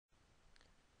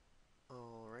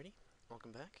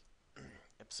welcome back.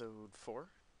 Episode 4.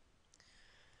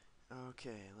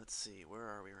 Okay, let's see, where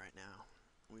are we right now?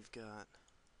 We've got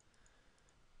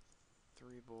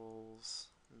 3 bowls,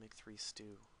 make 3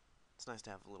 stew. It's nice to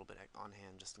have a little bit on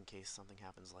hand just in case something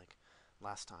happens like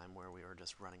last time where we were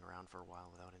just running around for a while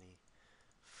without any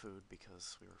food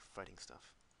because we were fighting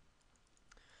stuff.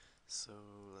 So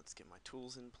let's get my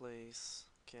tools in place.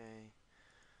 Okay,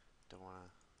 don't want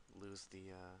to lose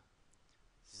the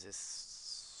this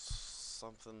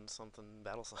something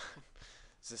battle sign.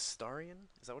 Zistarian?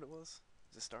 Is that what it was?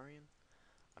 Zistarian?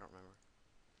 I don't remember.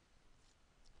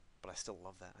 But I still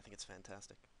love that. I think it's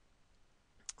fantastic.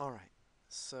 Alright,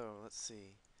 so let's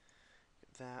see.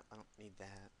 That, I don't need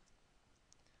that.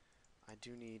 I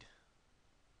do need...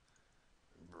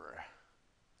 Bruh.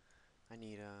 I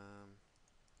need,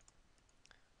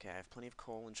 okay, I have plenty of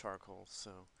coal and charcoal, so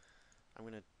I'm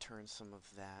gonna turn some of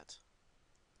that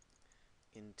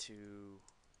into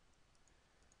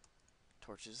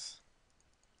torches,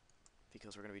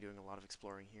 because we're gonna be doing a lot of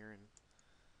exploring here, and,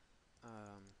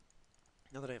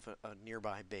 now that I have a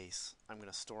nearby base, I'm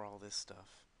gonna store all this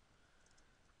stuff.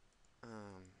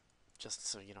 Just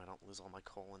so, I don't lose all my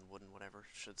coal and wood and whatever,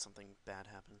 should something bad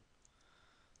happen.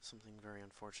 Something very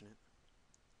unfortunate.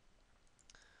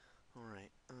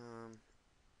 Alright, I'm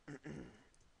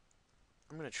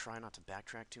gonna try not to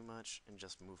backtrack too much and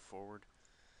just move forward.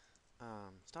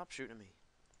 Stop shooting at me.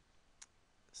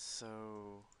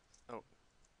 So... Oh,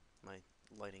 my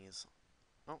lighting is...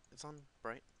 Oh, it's on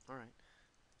bright. Alright.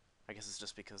 I guess it's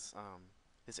just because,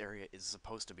 this area is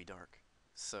supposed to be dark.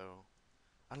 So,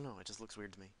 I don't know, it just looks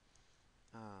weird to me.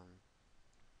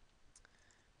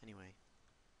 Anyway.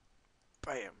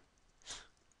 BAM!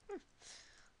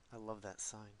 I love that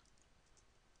sign.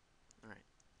 Alright.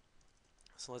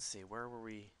 So let's see, where were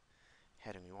we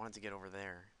heading? We wanted to get over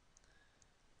there.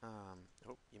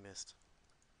 Oh, you missed.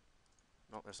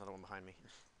 No, there's another one behind me.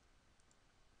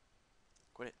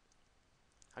 Quit it.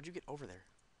 How'd you get over there?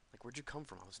 Like, where'd you come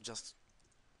from? I was just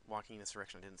walking in this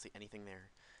direction. I didn't see anything there.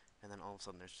 And then all of a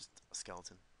sudden there's just a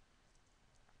skeleton.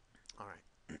 Alright.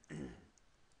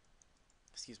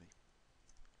 Excuse me.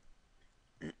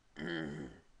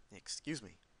 Excuse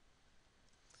me.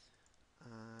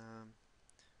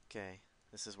 Okay.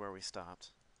 This is where we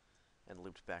stopped. And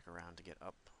looped back around to get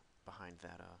up behind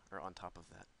that, or on top of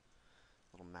that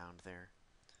little mound there.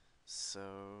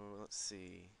 So, let's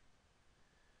see.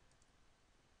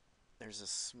 There's a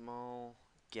small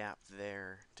gap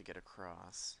there to get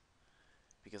across.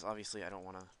 Because obviously I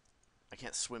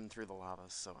can't swim through the lava,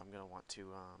 so I'm going to want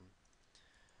to,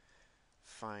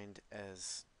 find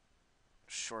as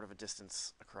short of a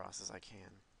distance across as I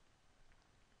can.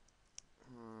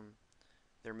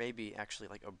 There may be actually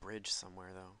like a bridge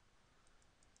somewhere, though.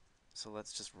 So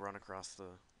let's just run across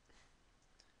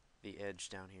the edge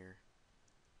down here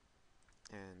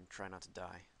and try not to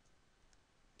die,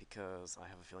 because I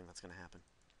have a feeling that's going to happen.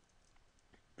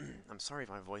 I'm sorry if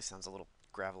my voice sounds a little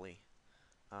gravelly.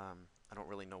 I don't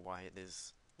really know why it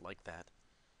is like that.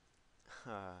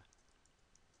 Ow!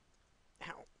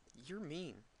 You're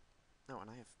mean. No, and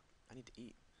I need to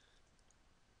eat.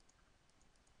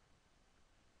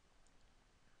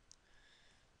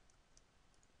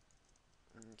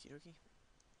 Okie dokie.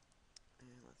 And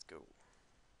let's go.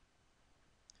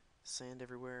 Sand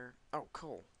everywhere. Oh,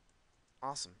 coal.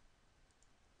 Awesome.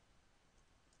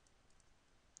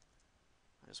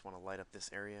 I just want to light up this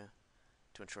area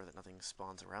to ensure that nothing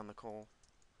spawns around the coal.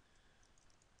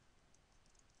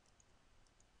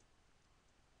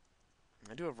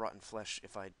 I do have rotten flesh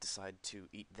if I decide to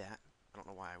eat that. I don't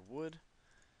know why I would,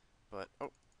 but...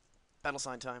 Oh, battle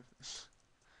sign time.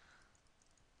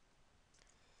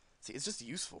 See, it's just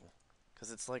useful,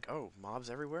 because it's like, oh, mobs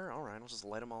everywhere? Alright, I'll just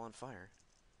light them all on fire.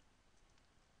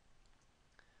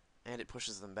 And it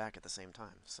pushes them back at the same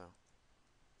time, so...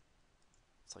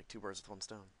 It's like 2 birds with 1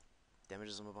 stone.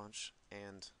 Damages them a bunch,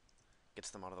 and gets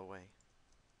them out of the way.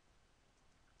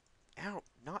 Ow!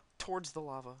 Not towards the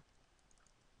lava!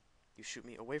 You shoot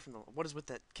me away from the... What is with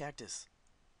that cactus?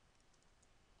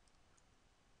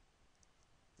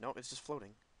 Nope, it's just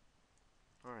floating.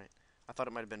 Alright. I thought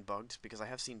it might have been bugged, because I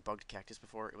have seen bugged cactus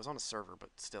before. It was on a server, but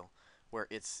still. Where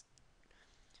it's...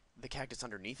 The cactus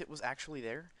underneath it was actually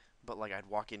there, but like I'd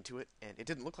walk into it, and it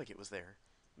didn't look like it was there.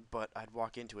 But I'd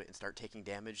walk into it and start taking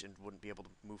damage and wouldn't be able to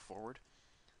move forward.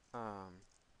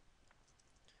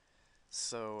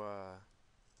 So,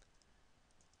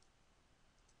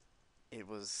 it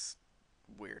was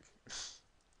weird.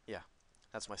 Yeah,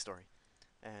 that's my story.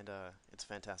 And, it's a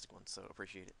fantastic one, so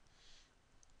appreciate it.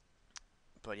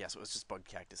 But yeah, so it was just bug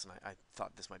cactus, and I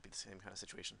thought this might be the same kind of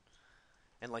situation.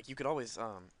 And like, you could always,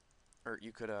 or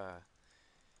you could,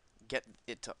 get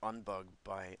it to unbug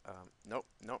by, nope,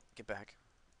 nope, get back.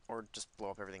 Or just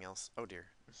blow up everything else. Oh dear.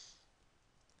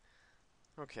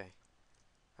 Okay.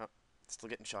 Oh, still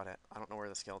getting shot at. I don't know where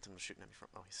the skeleton was shooting at me from.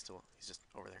 Oh, he's just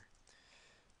over there.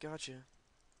 Gotcha.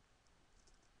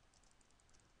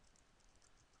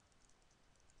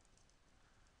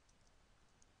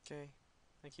 Okay.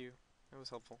 Thank you. That was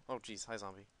helpful. Oh, jeez. Hi,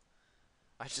 zombie.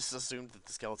 I just assumed that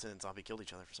the skeleton and zombie killed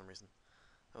each other for some reason.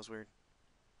 That was weird.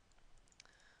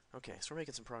 Okay, so we're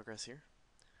making some progress here.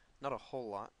 Not a whole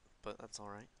lot, but that's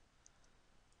alright.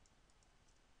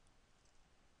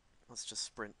 Let's just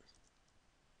sprint.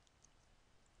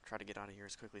 Try to get out of here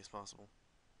as quickly as possible.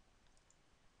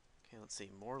 Okay, let's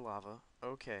see. More lava.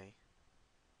 Okay.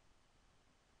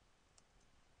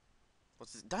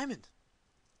 What's this? Diamond!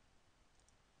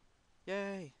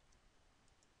 Yay!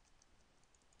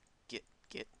 Get,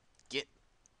 get, get!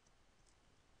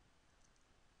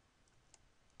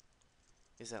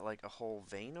 Is that like a whole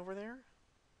vein over there?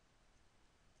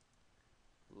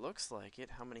 Looks like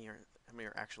it. How many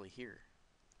are actually here?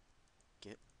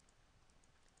 Get.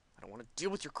 I don't want to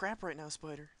deal with your crap right now,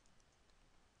 spider.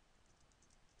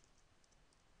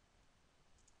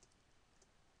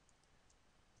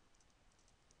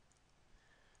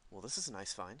 Well, this is a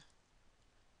nice find.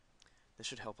 This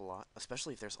should help a lot,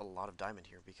 especially if there's a lot of diamond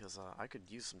here, because I could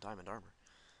use some diamond armor.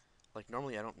 Like,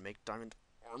 normally I don't make diamond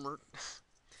armor.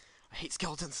 I hate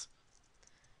skeletons.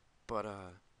 But,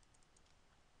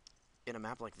 in a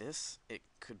map like this, it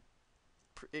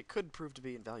could prove to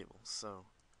be invaluable, so...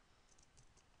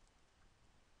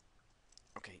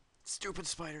 Okay, stupid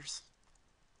spiders!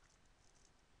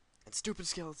 And stupid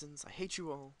skeletons, I hate you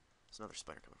all! There's another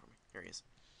spider coming for me. Here he is.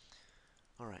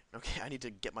 Alright, okay, I need to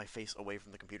get my face away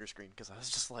from the computer screen, because I was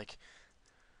just like...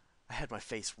 I had my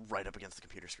face right up against the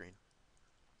computer screen.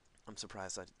 I'm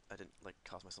surprised I didn't, like,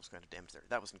 cause myself some kind of damage there.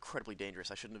 That was incredibly dangerous.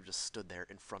 I shouldn't have just stood there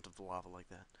in front of the lava like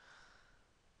that.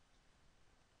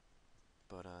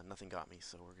 But, nothing got me,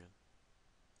 so we're good.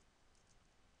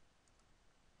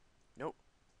 Nope.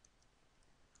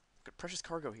 Got precious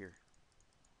cargo here.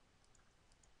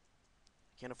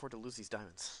 Can't afford to lose these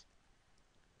diamonds.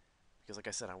 Because, like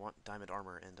I said, I want diamond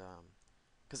armor, and,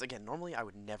 because, again, normally I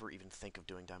would never even think of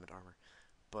doing diamond armor.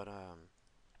 But,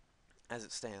 as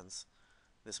it stands,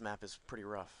 this map is pretty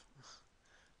rough.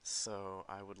 So,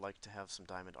 I would like to have some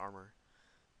diamond armor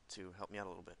to help me out a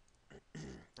little bit.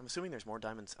 I'm assuming there's more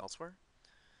diamonds elsewhere.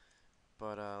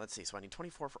 But, let's see. So, I need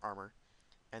 24 for armor.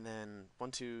 And then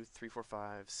 1, 2, 3, 4,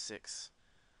 5, 6.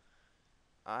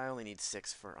 I only need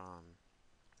 6 for,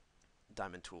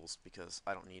 diamond tools, because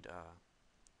I don't need,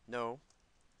 no.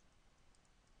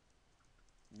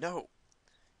 No!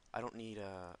 I don't need,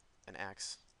 an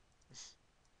axe.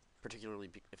 Particularly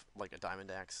if, like, a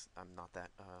diamond axe. I'm not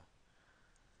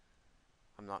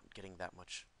getting that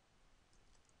much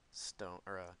stone,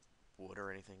 or, wood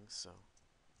or anything, so...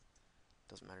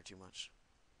 Doesn't matter too much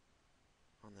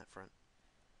on that front.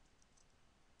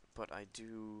 But I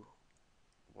do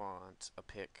want a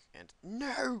pick, and...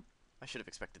 No! I should have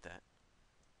expected that.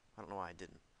 I don't know why I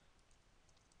didn't.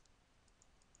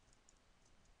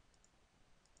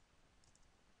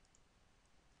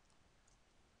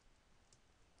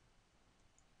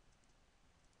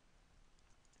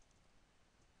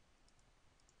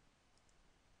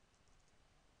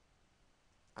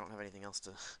 I don't have anything else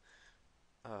to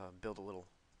build a little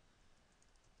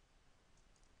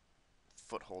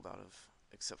foothold out of,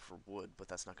 except for wood, but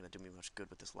that's not going to do me much good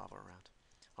with this lava around.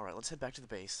 Alright, let's head back to the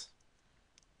base.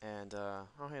 And,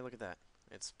 oh hey, look at that.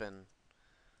 It's been...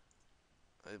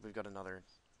 we've got another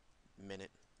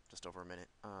minute, just over a minute,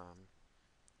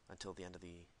 until the end of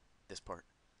this part.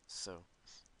 So,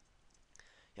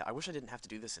 yeah, I wish I didn't have to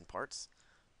do this in parts,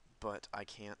 but I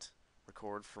can't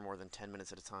record for more than 10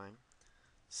 minutes at a time.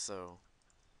 So,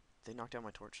 they knocked down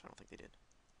my torch? I don't think they did.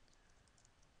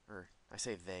 Or, I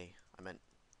say they, I meant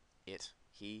it.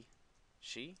 He?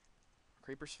 She?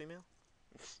 Creeper's female?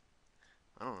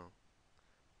 I don't know.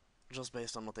 Just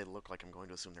based on what they look like, I'm going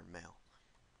to assume they're male.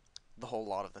 The whole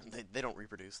lot of them. They don't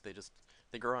reproduce. They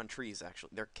grow on trees,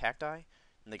 actually. They're cacti,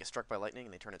 and they get struck by lightning,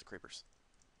 and they turn into creepers.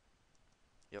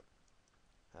 Yep.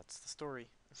 That's the story.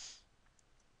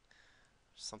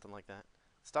 Something like that.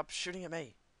 Stop shooting at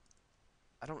me!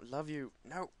 I don't love you.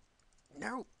 No!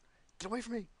 No! Get away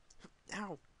from me!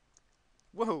 Ow!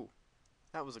 Whoa!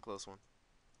 That was a close one.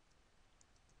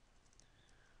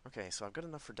 Okay, so I've got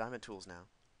enough for diamond tools now.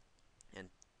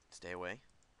 And stay away.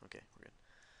 Okay, we're good.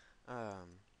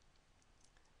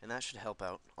 And that should help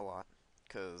out a lot,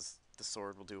 because the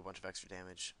sword will do a bunch of extra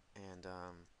damage, and,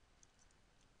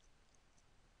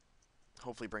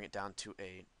 hopefully bring it down to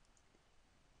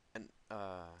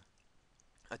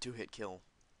a 2-hit kill.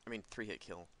 I mean, 3-hit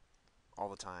kill all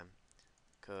the time.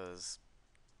 Because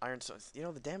iron swords,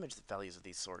 the damage values of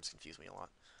these swords confuse me a lot.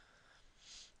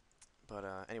 But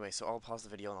anyway, so I'll pause the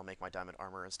video and I'll make my diamond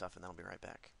armor and stuff, and then I'll be right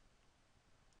back.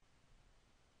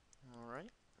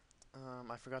 Alright.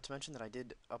 I forgot to mention that I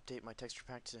did update my texture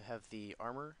pack to have the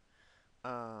armor.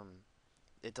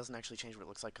 It doesn't actually change what it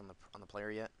looks like on the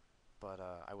player yet, but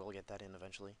I will get that in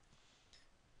eventually.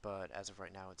 But as of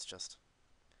right now, it's just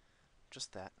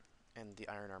that, and the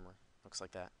iron armor looks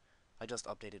like that. I just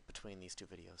updated between these two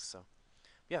videos, so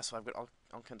yeah. So I've got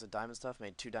all kinds of diamond stuff.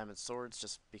 Made 2 diamond swords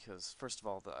just because, first of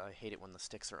all, I hate it when the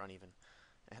sticks are uneven,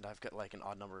 and I've got like an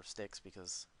odd number of sticks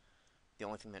because the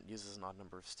only thing that uses an odd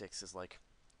number of sticks is like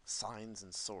signs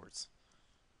and swords,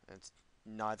 and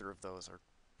neither of those are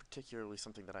particularly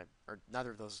something that neither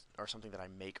of those are something that I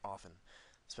make often,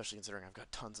 especially considering I've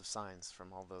got tons of signs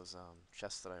from all those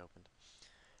chests that I opened.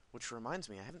 Which reminds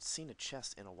me, I haven't seen a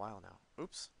chest in a while now.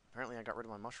 Oops, apparently I got rid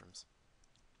of my mushrooms.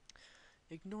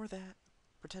 Ignore that.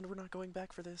 Pretend we're not going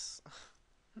back for this.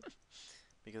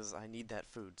 Because I need that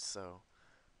food, so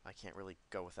I can't really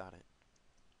go without it.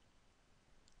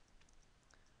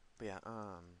 But yeah,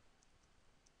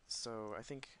 so I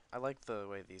think I like the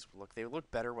way these look. They look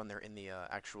better when they're in the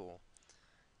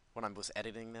when I was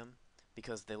editing them,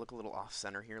 because they look a little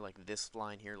off-center here. Like this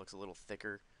line here looks a little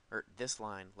thicker, or this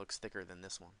line looks thicker than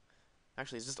this one.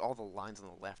 Actually, it's just all the lines on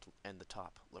the left and the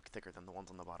top look thicker than the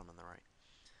ones on the bottom and the right.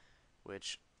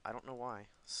 Which, I don't know why,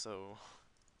 so...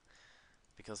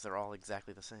 because they're all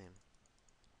exactly the same.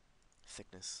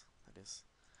 Thickness, that is.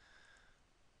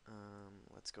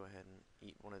 Let's go ahead and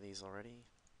eat one of these already.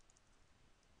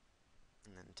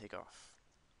 And then take off.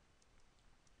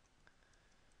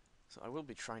 So I will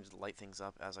be trying to light things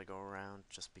up as I go around,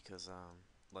 just because,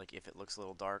 like, if it looks a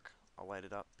little dark, I'll light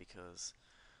it up, because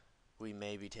we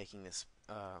may be taking this,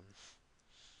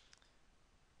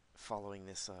 following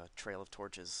this trail of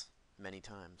torches many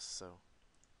times, so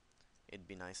it'd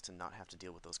be nice to not have to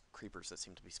deal with those creepers that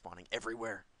seem to be spawning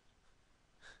everywhere.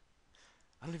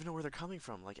 I don't even know where they're coming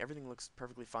from. Like, everything looks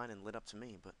perfectly fine and lit up to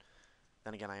me, but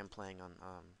then again, I am playing on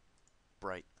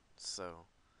bright, so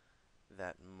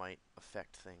that might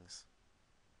affect things.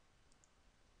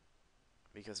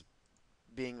 Because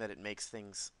being that it makes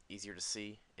things easier to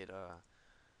see, it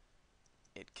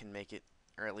can make it,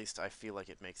 or at least I feel like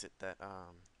it makes it that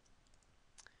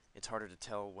it's harder to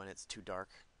tell when it's too dark,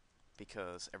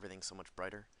 because everything's so much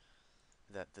brighter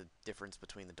that the difference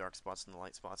between the dark spots and the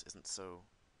light spots isn't so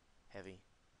heavy.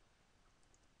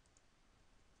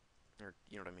 Or,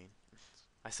 you know what I mean?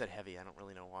 I said heavy, I don't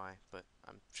really know why, but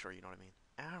I'm sure you know what I mean.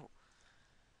 Ow!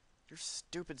 You're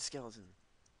stupid, skeleton.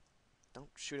 Don't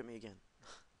shoot at me again.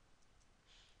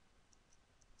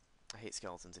 I hate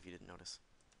skeletons, if you didn't notice.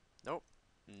 Nope.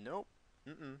 Nope.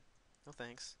 Mm-mm. No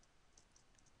thanks.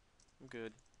 I'm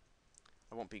good.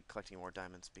 I won't be collecting more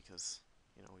diamonds because,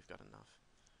 we've got enough.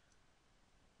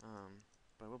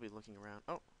 But I will be looking around.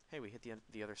 Oh, hey, we hit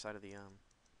the other side of the,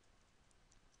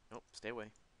 Nope, stay away.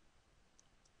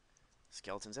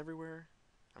 Skeletons everywhere.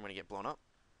 I'm gonna get blown up.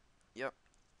 Yep.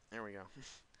 There we go.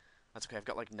 That's okay, I've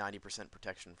got like 90%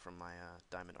 protection from my,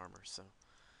 diamond armor, so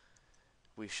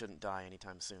we shouldn't die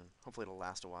anytime soon. Hopefully it'll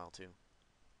last a while, too.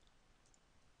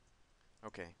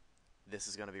 Okay. This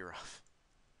is gonna be rough.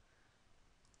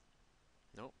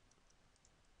 Nope.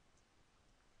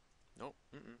 Nope.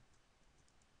 Mm-mm.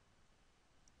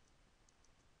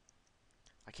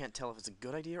 I can't tell if it's a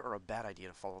good idea or a bad idea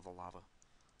to follow the lava.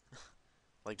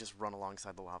 Like, just run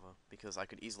alongside the lava, because I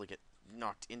could easily get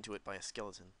knocked into it by a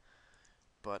skeleton.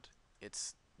 But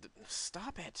it's...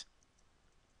 Stop it!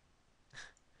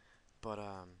 But,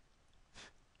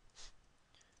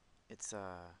 it's,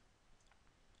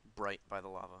 bright by the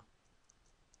lava.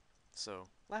 So,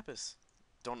 lapis.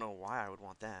 Don't know why I would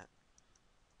want that.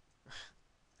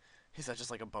 Is that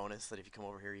just like a bonus that if you come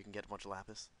over here you can get a bunch of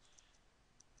lapis?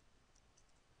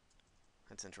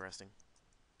 That's interesting.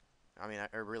 I mean,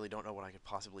 I really don't know what I could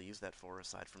possibly use that for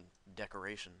aside from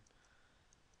decoration.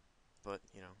 But,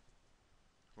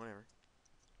 whatever.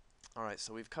 Alright,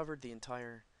 so we've covered the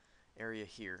entire area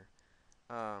here.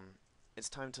 It's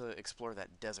time to explore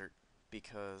that desert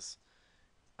because,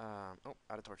 oh,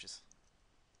 out of torches.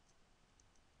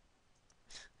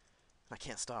 I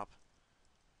can't stop.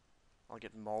 I'll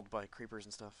get mauled by creepers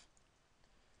and stuff.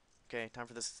 Okay, time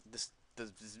for this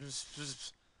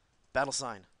battle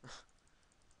sign.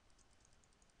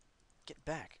 Get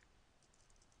back.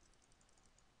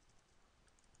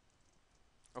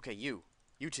 Okay, you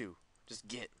two, just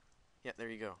get. Yeah, there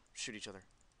you go. Shoot each other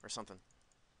or something.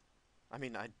 I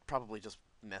mean, I'd probably just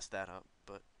mess that up,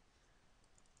 but...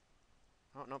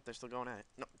 Oh, nope, they're still going at it.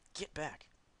 No, get back.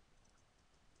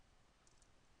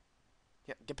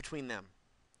 Yeah, get between them.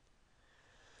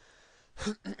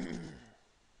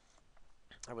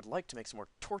 I would like to make some more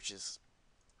torches,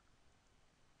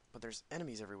 but there's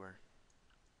enemies everywhere.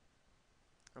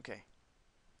 Okay.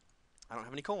 I don't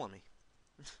have any coal on me.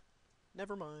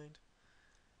 Never mind.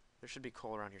 There should be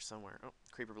coal around here somewhere. Oh,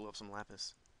 creeper blew up some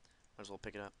lapis. Might as well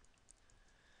pick it up.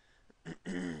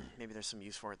 Maybe there's some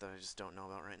use for it that I just don't know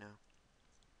about right now.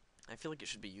 I feel like it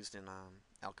should be used in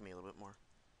alchemy a little bit more.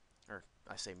 Or,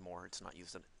 I say more, it's not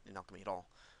used in alchemy at all.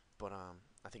 But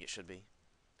I think it should be.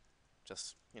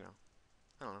 Just, you know,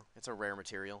 I don't know. It's a rare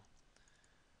material.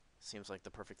 Seems like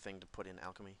the perfect thing to put in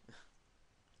alchemy.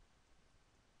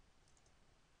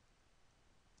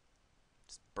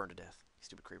 Just burn to death, you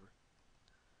stupid creeper.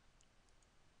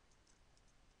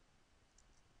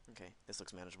 Okay, this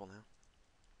looks manageable now.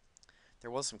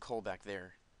 There was some coal back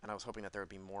there, and I was hoping that there would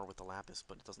be more with the lapis,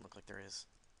 but it doesn't look like there is.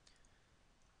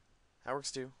 That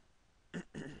works too.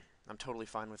 I'm totally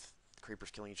fine with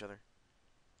creepers killing each other.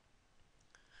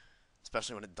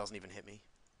 Especially when it doesn't even hit me.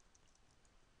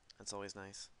 That's always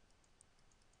nice.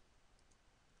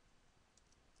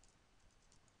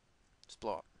 Just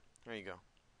blow up. There you go.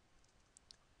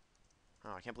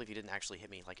 Oh, I can't believe he didn't actually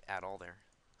hit me, like, at all there.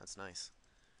 That's nice.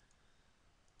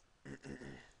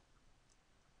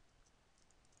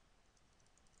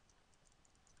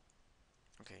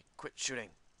 Okay, quit shooting.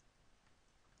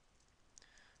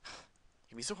 It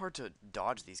can be so hard to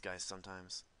dodge these guys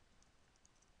sometimes.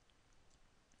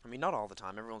 I mean, not all the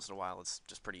time. Every once in a while, it's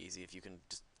just pretty easy if you can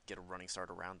just get a running start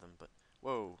around them. But,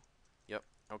 whoa. Yep,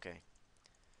 okay.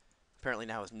 Apparently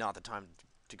now is not the time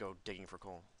to go digging for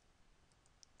coal.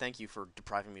 Thank you for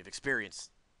depriving me of experience,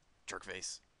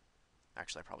 jerkface.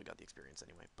 Actually, I probably got the experience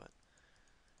anyway, but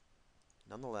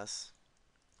nonetheless,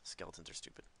 skeletons are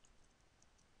stupid.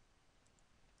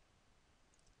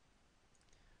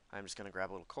 I'm just going to grab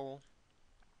a little coal.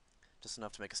 Just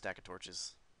enough to make a stack of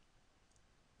torches.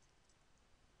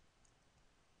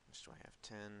 How much do I have?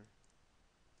 10.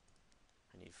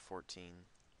 I need 14.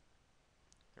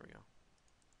 There we go.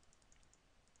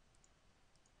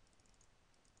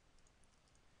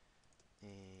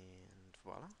 And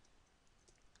voila.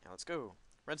 Now let's go.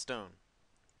 Redstone.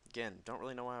 Again, don't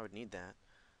really know why I would need that,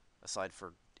 aside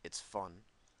for it's fun.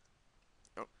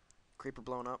 Oh, creeper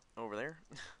blowing up over there.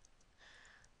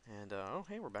 And, oh,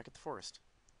 hey, we're back at the forest.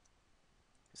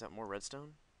 Is that more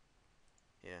redstone?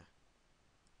 Yeah.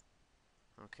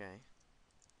 Okay.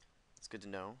 It's good to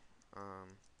know.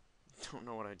 Don't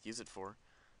know what I'd use it for.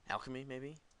 Alchemy,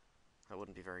 maybe? That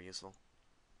wouldn't be very useful.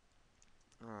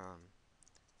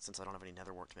 Since I don't have any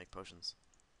nether wart to make potions.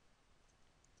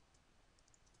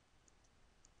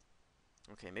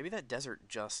 Okay, maybe that desert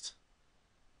just,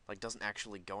 like, doesn't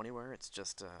actually go anywhere. It's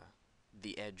just,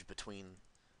 the edge between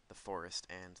the forest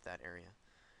and that area.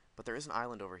 But there is an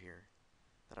island over here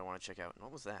that I want to check out. And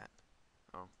what was that?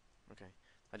 Oh, okay.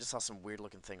 I just saw some weird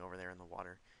looking thing over there in the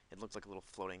water. It looked like a little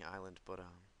floating island, but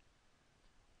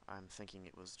I'm thinking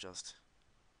it was just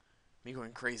me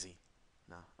going crazy.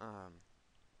 No,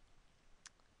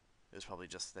 it was probably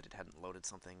just that it hadn't loaded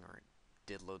something, or it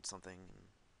did load something, and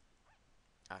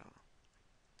I don't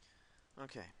know.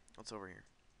 Okay, what's over here?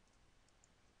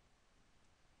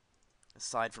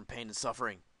 Aside from pain and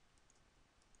suffering.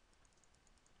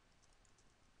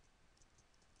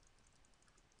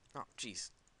 Oh,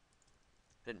 jeez.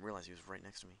 I didn't realize he was right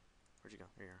next to me. Where'd you go?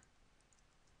 Here you are.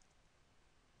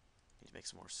 Need to make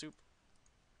some more soup.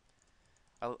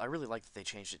 I really like that they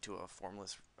changed it to a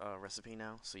formless recipe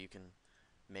now, so you can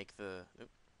make the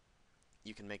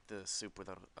soup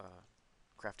without a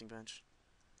crafting bench,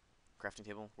 crafting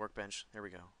table, workbench. There we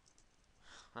go.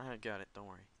 I got it. Don't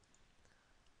worry.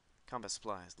 Combat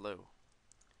supplies low.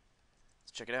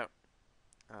 Let's check it out.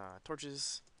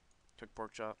 Torches, cooked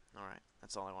pork chop. All right,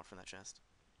 that's all I want from that chest.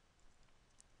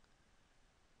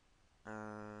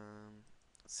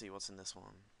 Let's see what's in this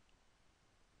one.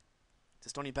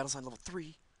 Dystonia battle sign level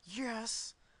 3.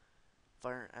 Yes.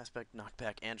 Fire aspect,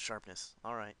 knockback, and sharpness.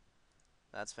 All right,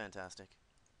 that's fantastic.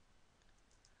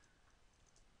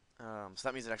 So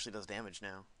that means it actually does damage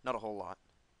now. Not a whole lot.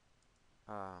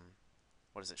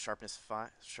 What is it? Sharpness 5,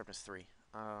 sharpness 3.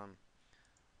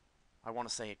 I want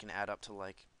to say it can add up to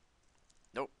like.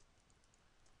 Nope.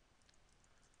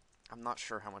 I'm not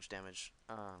sure how much damage.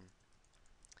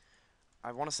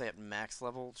 I want to say at max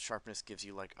level, sharpness gives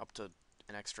you like up to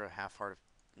an extra half heart.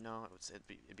 No,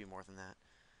 it'd be more than that.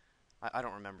 I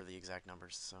don't remember the exact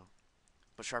numbers, so.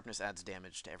 But sharpness adds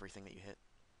damage to everything that you hit.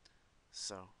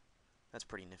 So, that's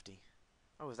pretty nifty.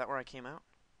 Oh, is that where I came out?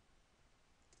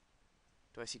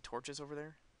 Do I see torches over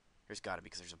there? There's gotta be,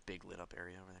 because there's a big lit up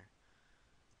area over there.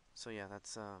 So yeah,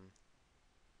 that's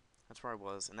That's where I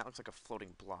was, and that looks like a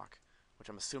floating block, which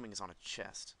I'm assuming is on a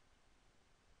chest.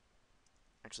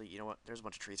 Actually, you know what? There's a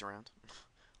bunch of trees around.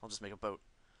 I'll just make a boat.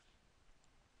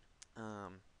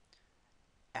 Um,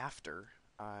 After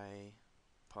I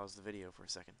pause the video for a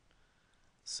second.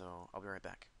 So, I'll be right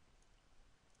back.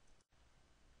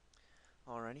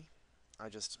 Alrighty. I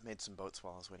just made some boats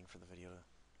while I was waiting for the video to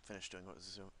finish doing what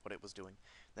it was doing.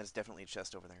 That is definitely a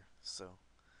chest over there, so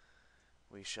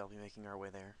we shall be making our way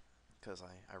there, because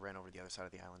I ran over to the other side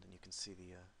of the island, and you can see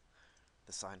the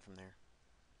sign from there.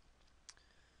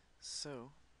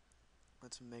 So,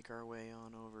 let's make our way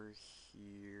on over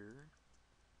here.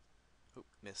 Oh,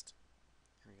 missed.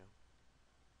 Here we go.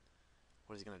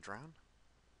 What, is he gonna drown?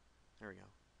 There we go.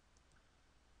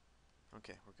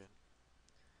 Okay, we're good.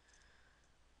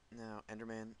 Now,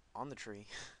 Enderman on the tree.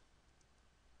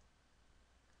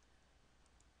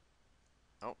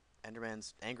 Oh,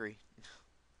 Enderman's angry.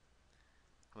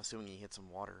 I'm assuming he hit some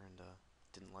water and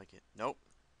didn't like it. Nope.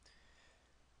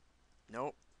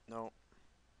 Nope. Nope.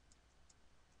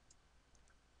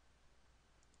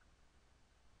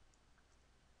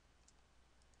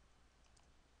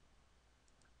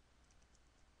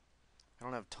 I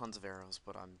don't have tons of arrows,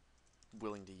 but I'm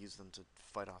willing to use them to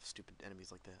fight off stupid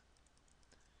enemies like that.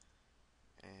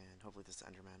 And hopefully this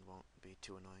Enderman won't be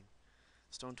too annoying.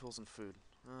 Stone tools and food.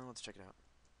 Let's check it out.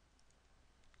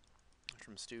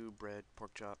 Mushroom stew, bread,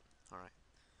 pork chop. Alright.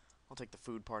 I'll take the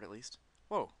food part at least.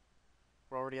 Whoa.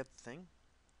 We're already at the thing?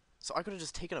 So I could have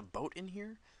just taken a boat in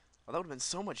here? Oh, that would have been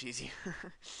so much easier.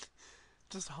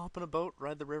 Just hop in a boat,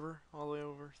 ride the river all the way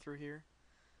over through here.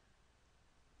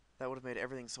 That would have made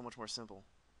everything so much more simple.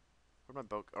 Where'd my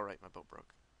boat? Oh, right, my boat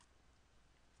broke.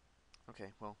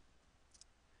 Okay, well.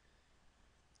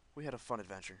 We had a fun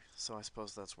adventure, so I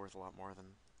suppose that's worth a lot more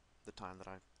than the time that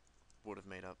I would have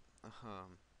made up.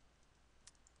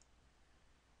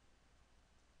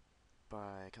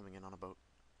 By coming in on a boat.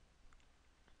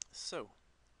 So,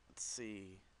 let's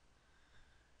see.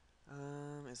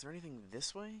 Is there anything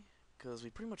this way? Because we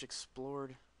pretty much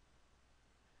explored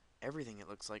everything, it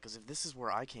looks like. Because if this is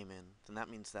where I came in, then that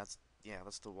means that's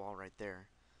the wall right there.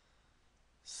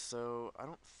 So, I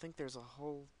don't think there's a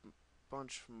whole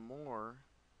bunch more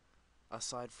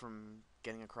aside from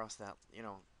getting across that,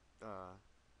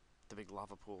 the big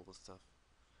lava pool and stuff.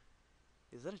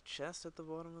 Is that a chest at the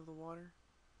bottom of the water?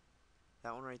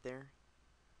 That one right there?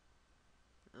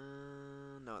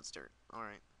 No, it's dirt.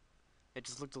 Alright. It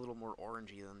just looked a little more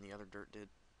orangey than the other dirt did.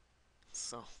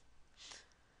 So,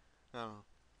 I don't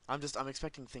know. I'm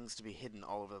expecting things to be hidden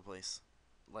all over the place.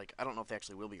 Like, I don't know if they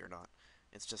actually will be or not.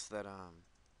 It's just that,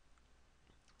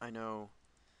 I know,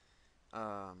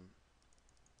 um,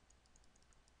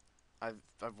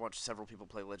 I've watched several people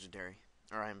play Legendary.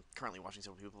 Or I'm currently watching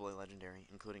several people play Legendary,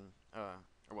 including, or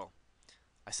well,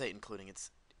 I say including,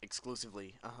 it's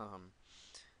exclusively,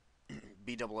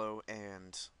 B00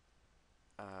 and,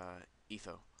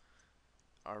 E04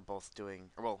 are both doing,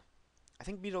 or well, I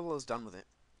think B00's done with it.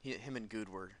 Him and Good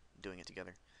were doing it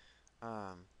together.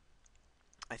 Um,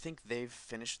 I think they've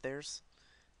finished theirs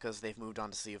because they've moved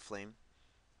on to Sea of Flame.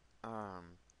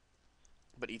 Um,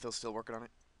 but E04's still working on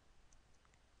it.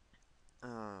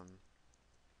 Um,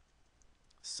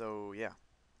 so yeah.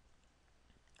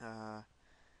 Uh,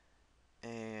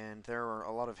 and there are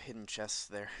a lot of hidden chests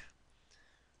there.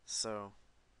 So,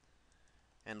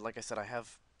 and like I said, I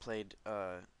have played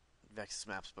Vechs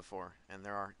maps before, and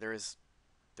there are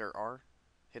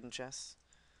hidden chests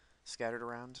scattered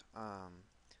around.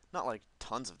 Not like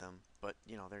tons of them, but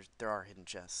you know, there are hidden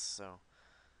chests. So,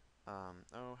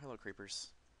 oh, hello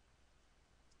creepers.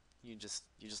 You just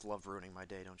love ruining my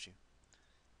day, don't you?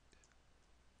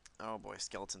 Oh boy,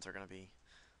 skeletons are gonna be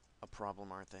a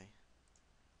problem, aren't they?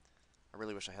 I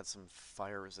really wish I had some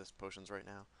fire resist potions right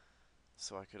now,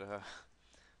 so I could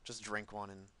just drink one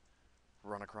and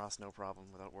run across no problem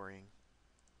without worrying.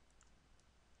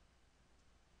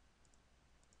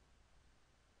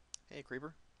 Hey,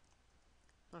 creeper.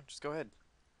 Oh, just go ahead.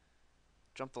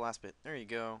 Jump the last bit. There you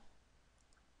go.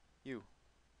 You.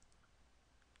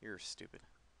 You're stupid.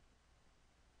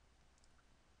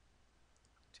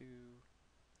 2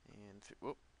 and 3.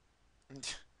 Whoop.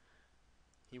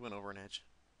 He went over an edge.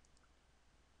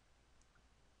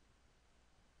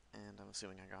 And I'm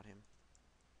assuming I got him.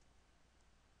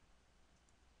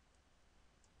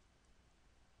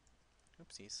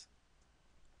 Oopsies.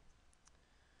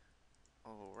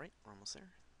 Alright, we're almost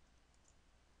there.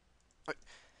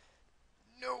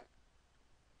 No!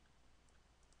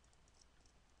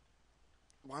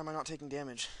 Why am I not taking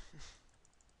damage?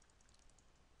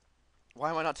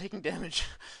 Why am I not taking damage?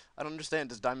 I don't understand.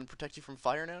 Does diamond protect you from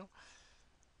fire now?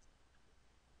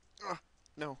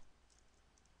 No.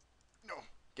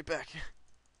 Get back.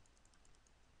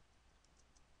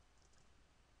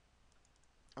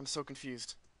 I'm so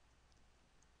confused.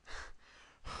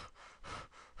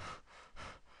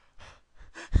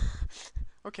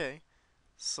 Okay,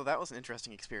 so that was an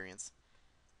interesting experience.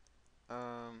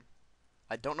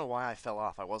 I don't know why I fell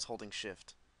off. I was holding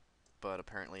shift, but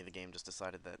apparently the game just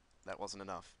decided that that wasn't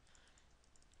enough.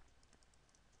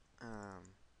 Um,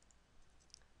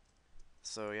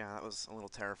 so yeah, that was a little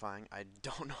terrifying. I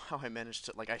don't know how I managed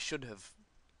to, like, I should have,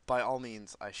 by all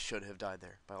means, I should have died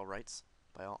there. By all rights?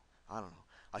 By all, I don't know.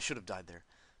 I should have died there.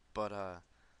 But,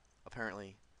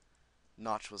 apparently,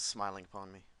 Notch was smiling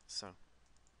upon me, so,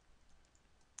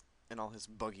 in all his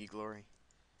buggy glory.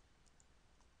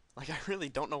 Like, I really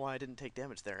don't know why I didn't take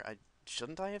damage there.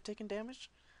 Shouldn't I have taken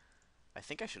damage? I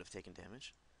think I should have taken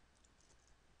damage.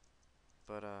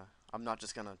 But, I'm not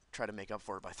just gonna try to make up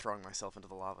for it by throwing myself into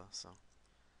the lava, so.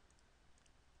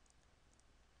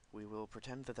 We will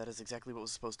pretend that that is exactly what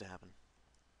was supposed to happen.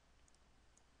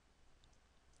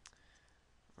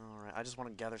 Alright, I just want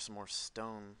to gather some more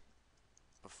stone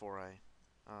before I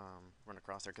run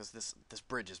across there, because this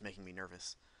bridge is making me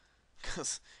nervous.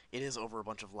 Because it is over a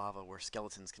bunch of lava where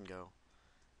skeletons can go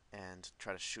and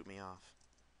try to shoot me off.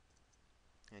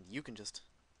 And you can just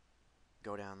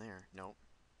go down there. Nope.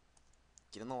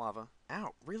 Get in the lava.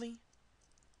 Ow, really?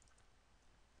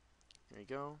 There you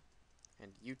go.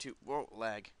 And you too. Whoa,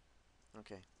 lag.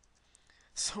 Okay.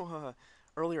 So,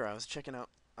 earlier I was checking out,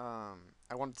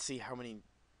 I wanted to see how many,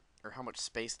 or how much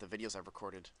space the videos I've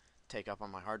recorded take up on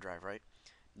my hard drive, right?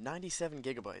 97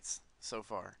 gigabytes so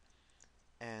far.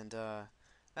 And,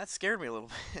 that scared me a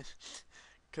little bit.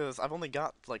 Because I've only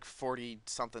got, like,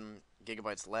 40-something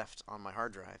gigabytes left on my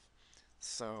hard drive.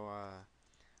 So,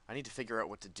 I need to figure out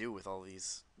what to do with all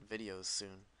these videos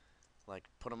soon. Like,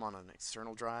 put them on an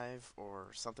external drive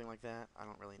or something like that. I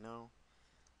don't really know.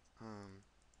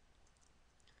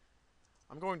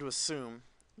 I'm going to assume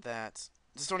that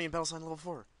Estonian battle sign level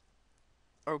 4.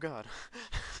 Oh god.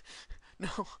 No.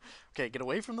 Okay, get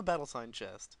away from the battle sign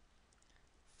chest.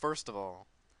 First of all.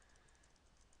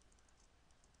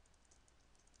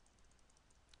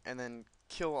 And then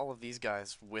kill all of these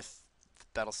guys with the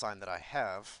battle sign that I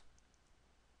have.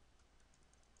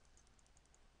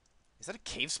 Is that a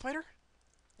cave spider?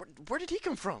 Where did he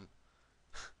come from?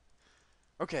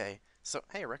 Okay, so,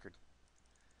 hey, a record.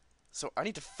 So I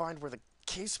need to find where the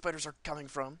cave spiders are coming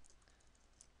from.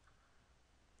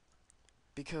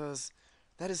 Because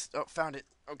that is... Oh, found it.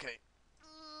 Okay.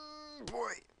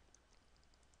 Boy.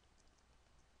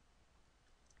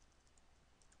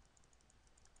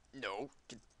 No,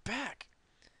 get back.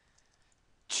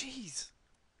 Jeez.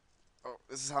 Oh,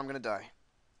 this is how I'm gonna die.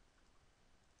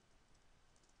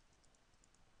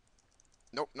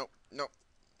 Nope, nope, nope,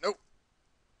 nope,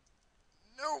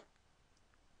 nope.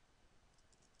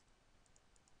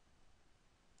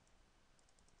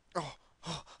 Oh,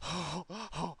 oh, oh,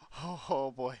 oh, oh,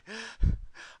 oh boy.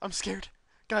 I'm scared.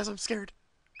 Guys, I'm scared.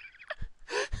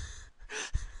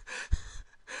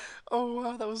 Oh,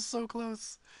 wow, that was so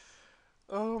close.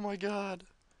 Oh my god.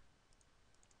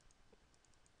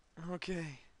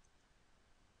 Okay.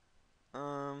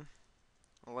 I'll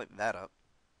light that up.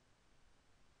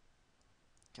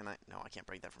 Can I? No, I can't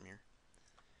break that from here.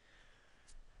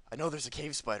 I know there's a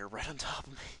cave spider right on top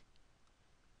of me.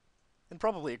 And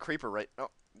probably a creeper right...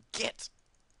 Oh, get!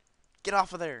 Get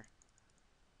off of there!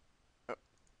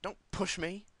 Don't push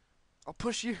me. I'll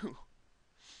push you.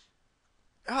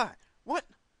 Ah! What?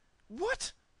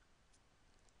 What?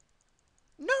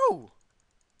 No!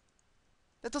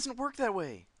 That doesn't work that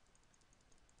way.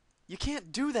 You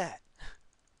can't do that.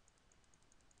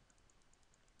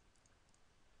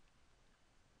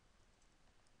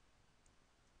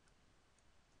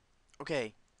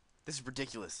 Okay, this is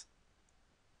ridiculous.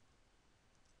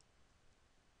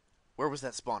 Where was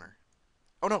that spawner?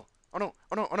 Oh no! Oh no!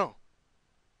 Oh no! Oh no!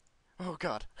 Oh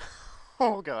god.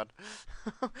 Oh god.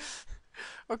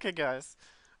 Okay, guys.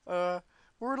 We're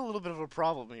in a little bit of a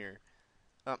problem here.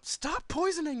 Stop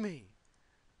poisoning me!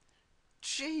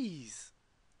 Jeez.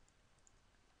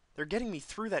 They're getting me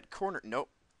through that corner. Nope.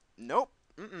 Nope.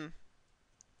 Mm-mm.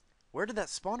 Where did that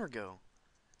spawner go?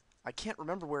 I can't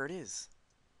remember where it is.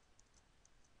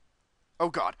 Oh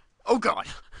god. Oh god!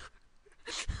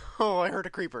 Oh, I heard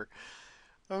a creeper.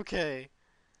 Okay.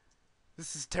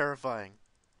 This is terrifying.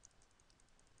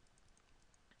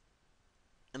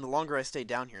 And the longer I stay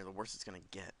down here, the worse it's gonna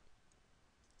get.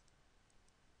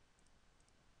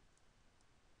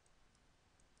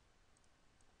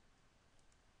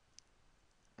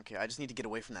 Okay, I just need to get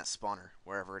away from that spawner,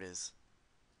 wherever it is.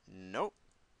 Nope.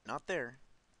 Not there.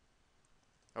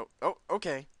 Oh,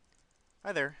 okay.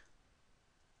 Hi there.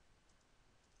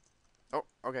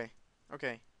 Okay.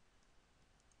 Okay.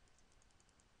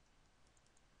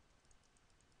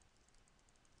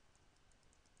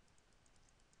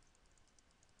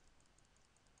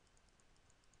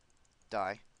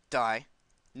 Die. Die.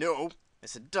 No! I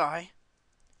said die!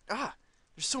 Ah!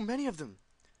 There's so many of them!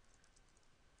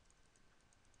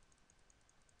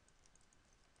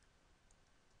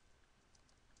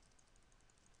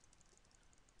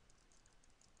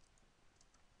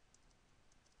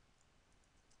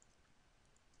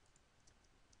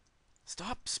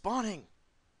 Stop spawning!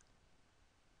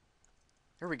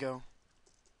 Here we go.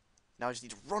 Now I just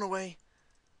need to run away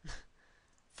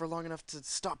for long enough to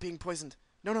stop being poisoned.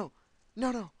 No, no!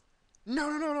 No, no! No,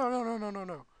 no, no, no, no, no, no, no,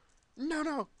 no! No,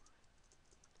 no!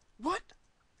 What?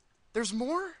 There's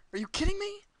more? Are you kidding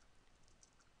me?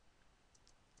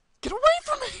 Get away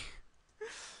from me!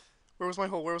 Where was my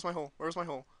hole? Where was my hole? Where was my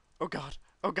hole? Oh god.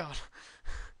 Oh god.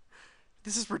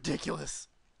 This is ridiculous.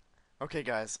 Okay,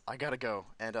 guys, I gotta go,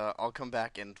 and I'll come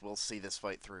back and we'll see this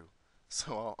fight through.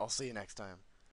 So I'll see you next time.